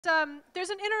There's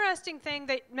an interesting thing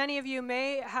that many of you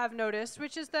may have noticed,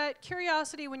 which is that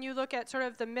curiosity, when you look at sort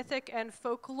of the mythic and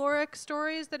folkloric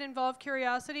stories that involve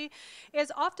curiosity,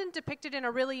 is often depicted in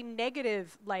a really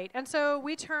negative light. And so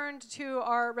we turned to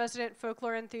our resident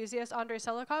folklore enthusiast, Andrey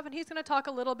Tselikov, and he's going to talk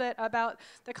a little bit about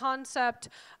the concept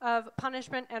of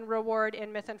punishment and reward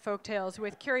in myth and folk tales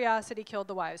with Curiosity Killed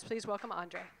the Wives. Please welcome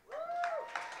Andrey.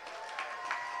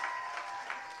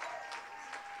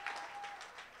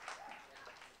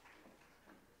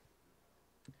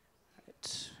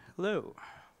 Hello.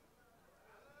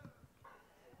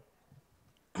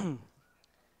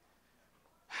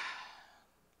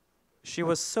 She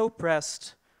was so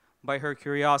pressed by her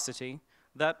curiosity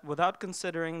that, without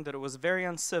considering that it was very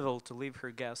uncivil to leave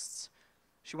her guests,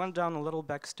 she went down a little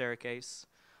back staircase,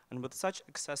 and with such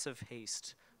excessive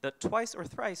haste that twice or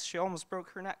thrice she almost broke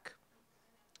her neck.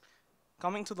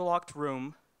 Coming to the locked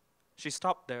room, she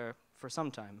stopped there for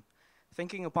some time,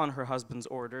 thinking upon her husband's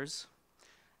orders,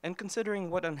 and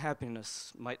considering what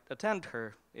unhappiness might attend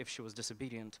her if she was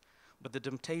disobedient, but the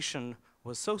temptation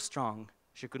was so strong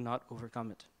she could not overcome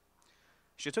it.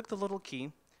 She took the little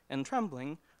key and,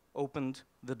 trembling, opened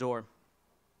the door.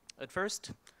 At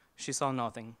first, she saw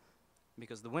nothing,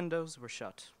 because the windows were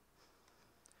shut.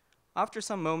 After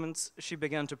some moments, she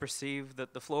began to perceive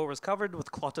that the floor was covered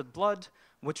with clotted blood,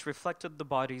 which reflected the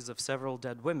bodies of several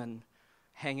dead women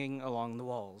hanging along the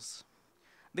walls.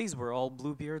 These were all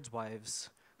Bluebeard's wives,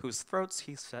 whose throats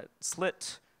he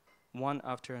slit one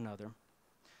after another.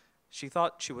 She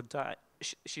thought she would die.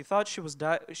 She thought she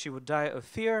would die of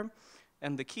fear,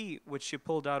 and the key, which she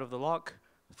pulled out of the lock,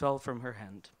 fell from her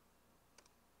hand.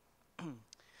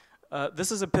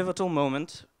 This is a pivotal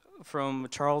moment from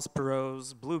Charles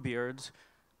Perrault's Bluebeard,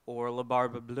 or La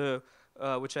Barbe Bleue,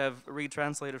 which I've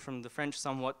retranslated from the French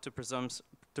somewhat to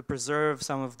preserve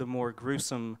some of the more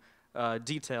gruesome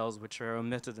details which are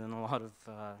omitted in a lot of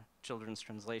children's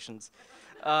translations.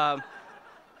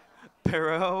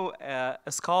 Perrault, a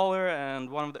scholar and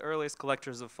one of the earliest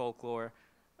collectors of folklore,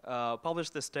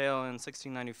 published this tale in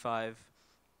 1695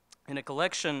 in a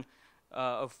collection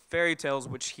of fairy tales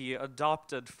which he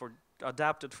adapted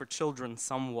for children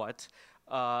somewhat.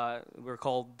 Were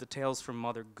called The Tales from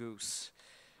Mother Goose.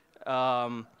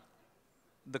 The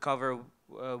cover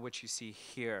which you see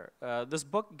here. This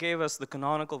book gave us the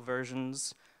canonical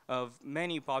versions of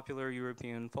many popular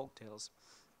European folk tales.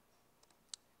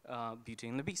 Beauty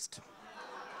and the Beast.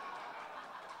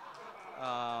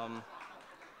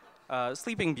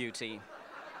 Sleeping Beauty.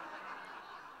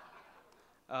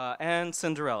 And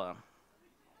Cinderella.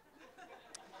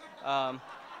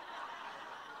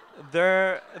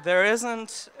 There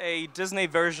isn't a Disney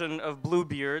version of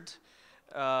Bluebeard,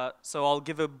 so I'll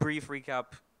give a brief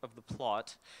recap of the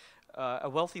plot. A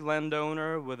wealthy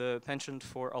landowner with a penchant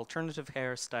for alternative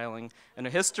hairstyling and a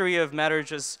history of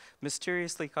marriages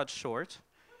mysteriously cut short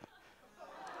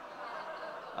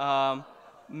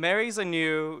marries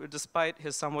anew despite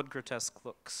his somewhat grotesque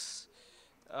looks.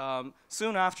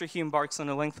 Soon after he embarks on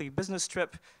a lengthy business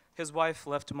trip, his wife,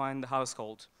 left to mind the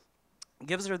household,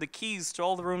 gives her the keys to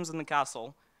all the rooms in the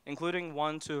castle, including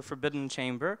one to a forbidden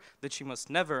chamber that she must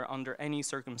never, under any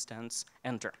circumstance,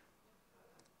 enter.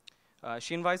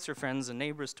 She invites her friends and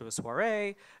neighbors to a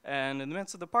soiree, and in the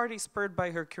midst of the party, spurred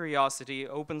by her curiosity,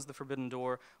 opens the forbidden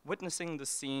door, witnessing the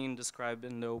scene described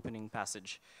in the opening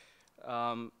passage.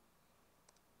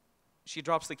 She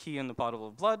drops the key in the bottle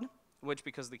of blood, which,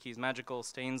 because the key is magical,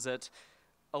 stains it,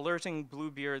 alerting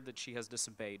Bluebeard that she has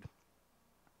disobeyed.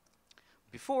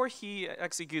 Before he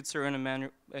executes her in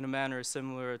a manner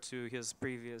similar to his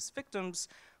previous victims,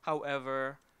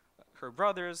 however, her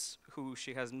brothers, who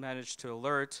she has managed to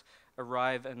alert,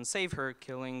 arrive and save her,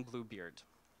 killing Bluebeard.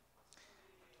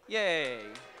 Yay!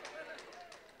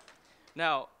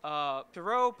 Now,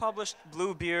 Perrault published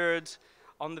Bluebeard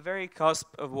on the very cusp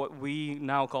of what we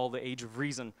now call the Age of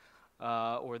Reason,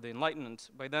 or the Enlightenment.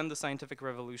 By then, the scientific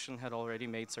revolution had already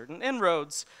made certain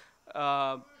inroads.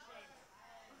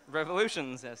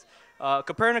 Revolutions, yes.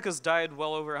 Copernicus died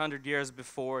well over 100 years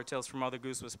before Tales from Mother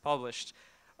Goose was published.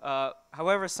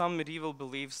 However, some medieval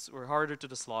beliefs were harder to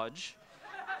dislodge,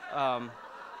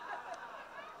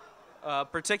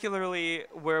 particularly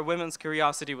where women's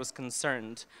curiosity was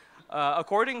concerned.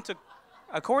 According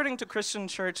to Christian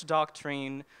church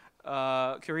doctrine,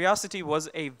 curiosity was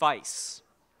a vice.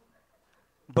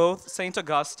 Both St.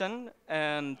 Augustine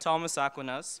and Thomas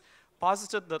Aquinas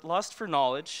posited that lust for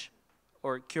knowledge,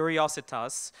 or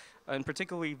curiositas, and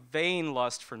particularly vain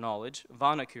lust for knowledge,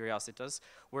 vana curiositas,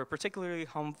 were a particularly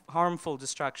harmful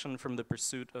distraction from the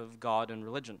pursuit of God and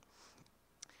religion.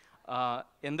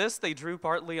 In this, they drew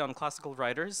partly on classical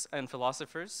writers and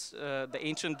philosophers. The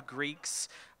ancient Greeks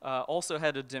also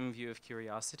had a dim view of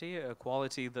curiosity, a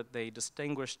quality that they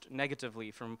distinguished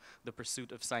negatively from the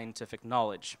pursuit of scientific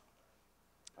knowledge.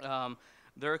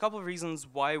 There are a couple of reasons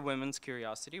why women's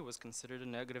curiosity was considered a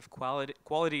negative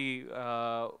quality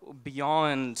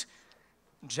beyond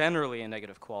generally a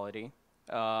negative quality,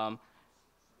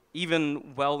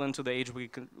 even well into the age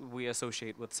we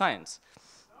associate with science.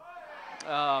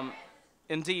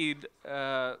 Indeed,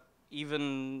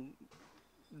 even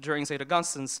during St.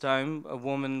 Augustine's time, a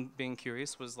woman being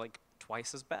curious was like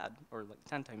twice as bad, or like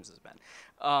 10 times as bad.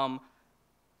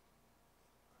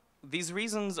 These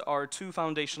reasons are two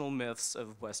foundational myths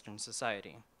of Western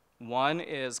society. One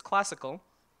is classical,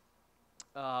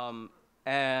 and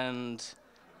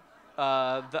the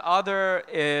other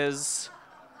is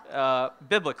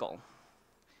biblical.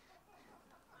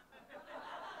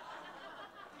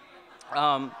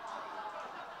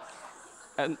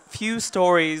 And few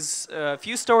stories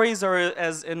are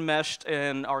as enmeshed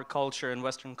in our culture, in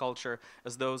Western culture,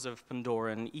 as those of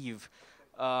Pandora and Eve.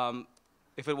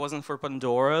 If it wasn't for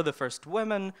Pandora, the first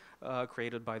woman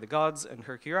created by the gods, and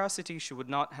her curiosity, she would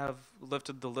not have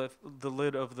lifted the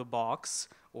lid of the box,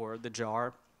 or the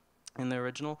jar in the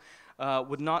original,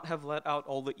 would not have let out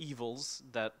all the evils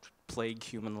that plague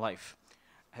human life.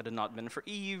 Had it not been for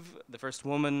Eve, the first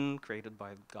woman created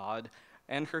by God,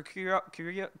 and her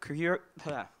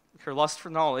her lust for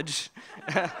knowledge,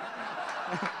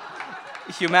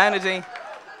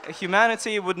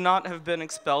 humanity would not have been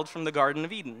expelled from the Garden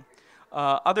of Eden.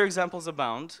 Other examples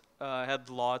abound. Had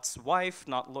Lot's wife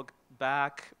not looked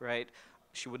back, right,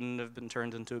 she wouldn't have been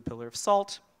turned into a pillar of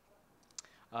salt.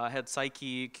 Had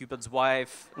Psyche, Cupid's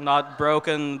wife, not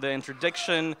broken the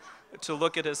interdiction to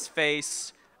look at his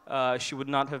face, she would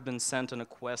not have been sent on a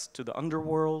quest to the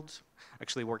underworld.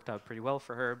 Actually worked out pretty well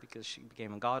for her because she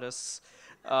became a goddess.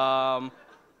 So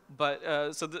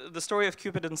the story of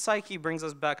Cupid and Psyche brings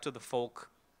us back to the folk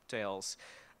tales.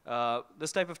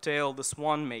 This type of tale, the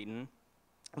swan maiden,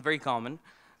 very common.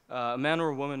 A man or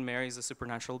a woman marries a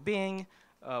supernatural being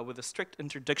with a strict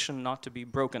interdiction not to be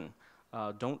broken.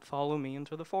 Don't follow me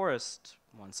into the forest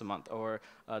once a month, or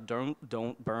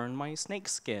don't burn my snake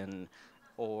skin,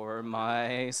 or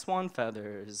my swan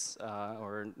feathers,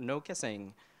 or no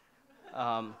kissing.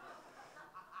 Of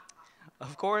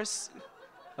course,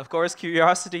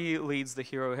 curiosity leads the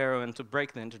hero-heroine to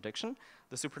break the interdiction.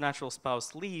 The supernatural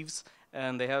spouse leaves,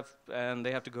 and they have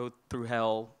to go through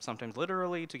hell, sometimes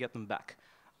literally, to get them back.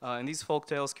 In these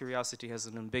folktales, curiosity has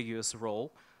an ambiguous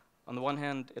role. On the one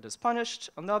hand, it is punished.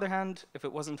 On the other hand, if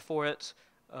it wasn't for it,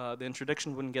 the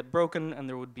interdiction wouldn't get broken, and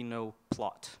there would be no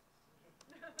plot.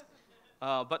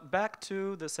 But back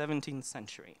to the 17th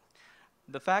century.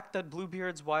 The fact that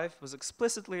Bluebeard's wife was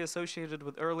explicitly associated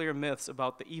with earlier myths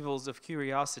about the evils of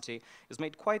curiosity is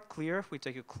made quite clear if we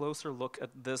take a closer look at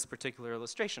this particular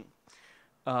illustration.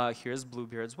 Here's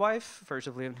Bluebeard's wife,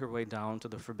 furtively on her way down to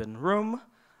the forbidden room,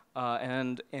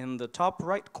 and in the top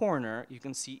right corner, you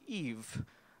can see Eve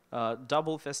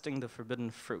double-fisting the forbidden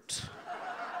fruit.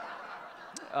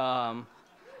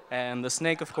 And the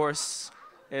snake, of course,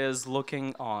 is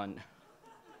looking on.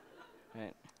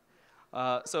 Right.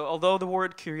 So although the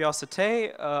word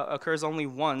curiosité occurs only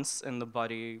once in the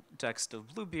body text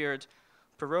of Bluebeard,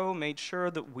 Perrault made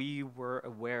sure that we were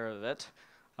aware of it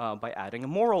by adding a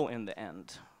moral in the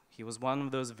end. He was one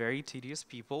of those very tedious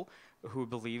people who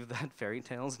believe that fairy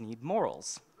tales need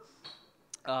morals.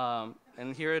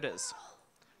 And here it is.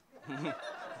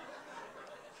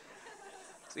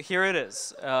 So here it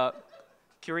is.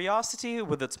 Curiosity,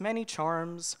 with its many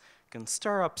charms, can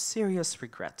stir up serious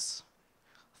regrets.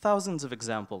 Thousands of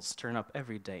examples turn up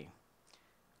every day.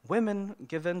 Women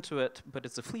give in to it, but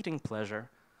it's a fleeting pleasure.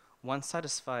 Once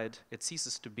satisfied, it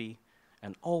ceases to be,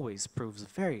 and always proves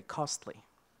very costly.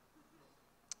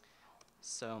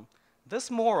 So, this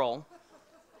moral,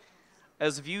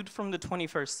 as viewed from the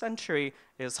 21st century,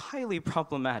 is highly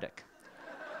problematic.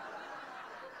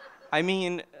 I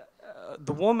mean,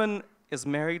 the woman is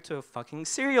married to a fucking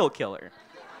serial killer.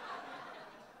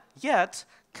 Yet,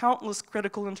 countless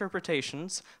critical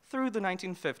interpretations through the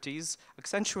 1950s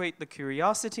accentuate the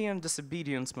curiosity and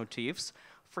disobedience motifs,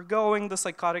 forgoing the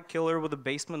psychotic killer with a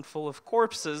basement full of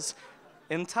corpses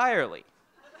entirely.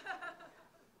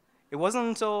 It wasn't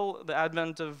until the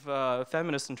advent of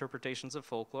feminist interpretations of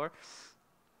folklore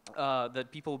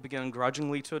that people began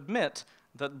grudgingly to admit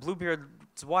that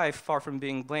Bluebeard's wife, far from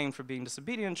being blamed for being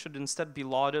disobedient, should instead be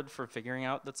lauded for figuring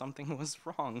out that something was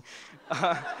wrong.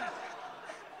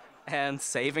 And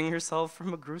saving herself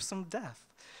from a gruesome death.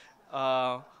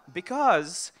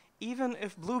 Because even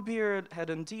if Bluebeard had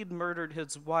indeed murdered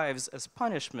his wives as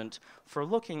punishment for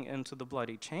looking into the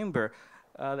bloody chamber,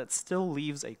 that still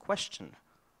leaves a question.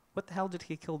 what the hell did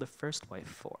he kill the first wife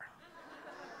for?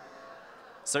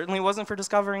 Certainly wasn't for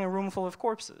discovering a room full of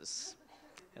corpses.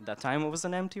 At that time, it was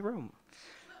an empty room.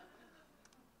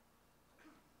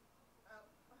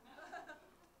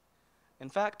 In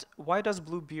fact, why does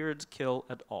Bluebeard kill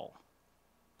at all?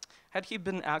 Had he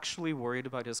been actually worried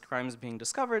about his crimes being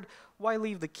discovered, why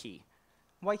leave the key?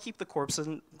 Why keep the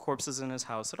corpses in his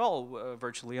house at all,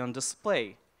 virtually on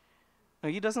display? Now,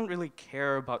 he doesn't really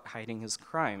care about hiding his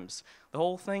crimes. The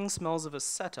whole thing smells of a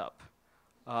setup,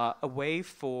 a way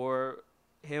for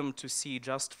him to see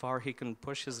just far he can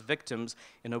push his victims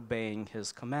in obeying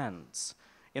his commands.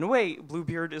 In a way,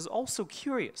 Bluebeard is also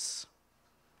curious.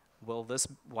 Will this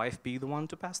wife be the one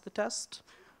to pass the test?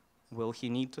 Will he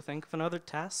need to think of another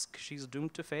task she's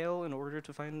doomed to fail in order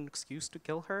to find an excuse to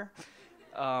kill her?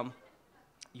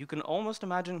 You can almost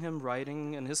imagine him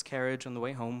riding in his carriage on the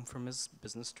way home from his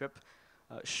business trip,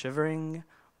 shivering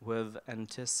with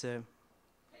anticipation.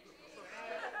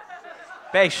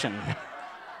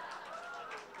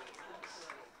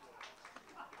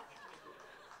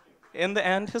 In the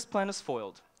end, his plan is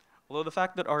foiled. Although the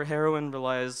fact that our heroine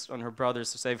relies on her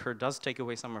brothers to save her does take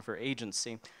away some of her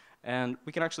agency, and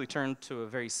we can actually turn to a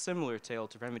very similar tale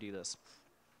to remedy this.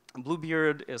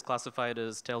 Bluebeard is classified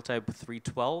as tale type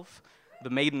 312, the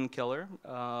maiden killer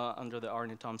under the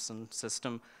Arne Thompson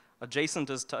system. Adjacent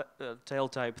is tale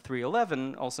type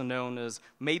 311, also known as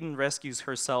maiden rescues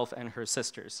herself and her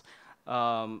sisters.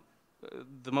 The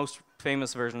most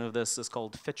famous version of this is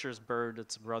called Fitcher's Bird.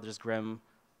 It's a Brothers Grimm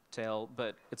tale,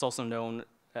 but it's also known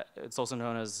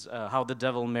as How the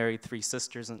Devil Married Three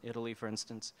Sisters in Italy, for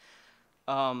instance.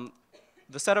 The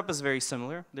setup is very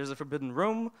similar. There's a forbidden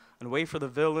room, and a way for the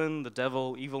villain, the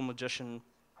devil, evil magician,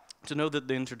 to know that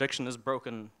the interdiction is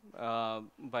broken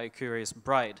by a curious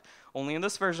bride. Only in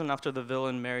this version, after the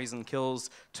villain marries and kills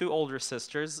two older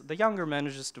sisters, the younger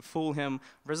manages to fool him,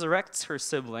 resurrects her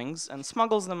siblings, and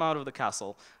smuggles them out of the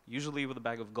castle, usually with a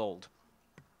bag of gold.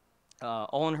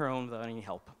 All on her own without any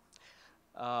help.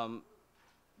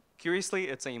 Curiously,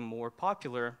 it's a more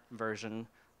popular version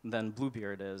than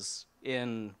Bluebeard is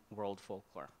in world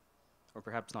folklore, or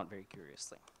perhaps not very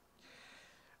curiously.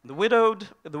 The widowed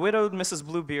Mrs.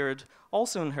 Bluebeard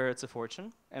also inherits a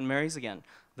fortune and marries again,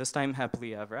 this time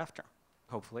happily ever after,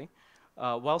 hopefully.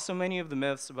 While so many of the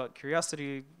myths about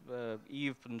curiosity,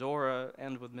 Eve, Pandora,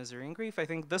 end with misery and grief, I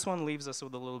think this one leaves us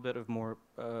with a little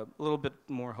bit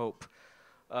more hope.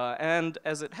 And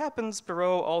as it happens,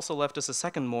 Perrault also left us a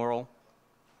second moral,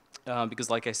 because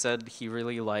like I said, he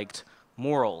really liked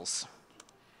morals.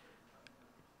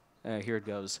 Here it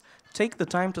goes. Take the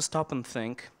time to stop and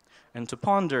think, and to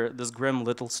ponder this grim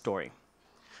little story.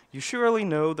 You surely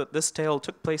know that this tale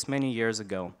took place many years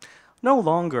ago. No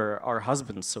longer are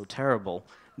husbands so terrible,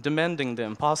 demanding the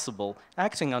impossible,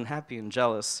 acting unhappy and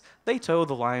jealous. They toe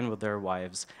the line with their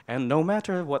wives, and no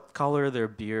matter what color their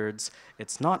beards,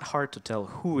 it's not hard to tell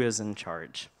who is in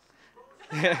charge.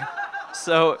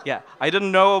 So, yeah, I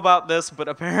didn't know about this, but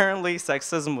apparently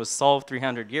sexism was solved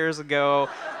 300 years ago.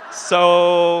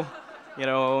 So, you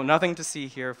know, nothing to see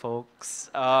here,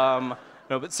 folks. No,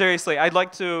 but seriously, I'd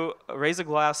like to raise a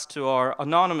glass to our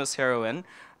anonymous heroine,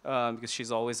 because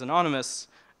she's always anonymous,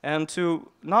 and to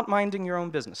not minding your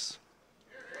own business.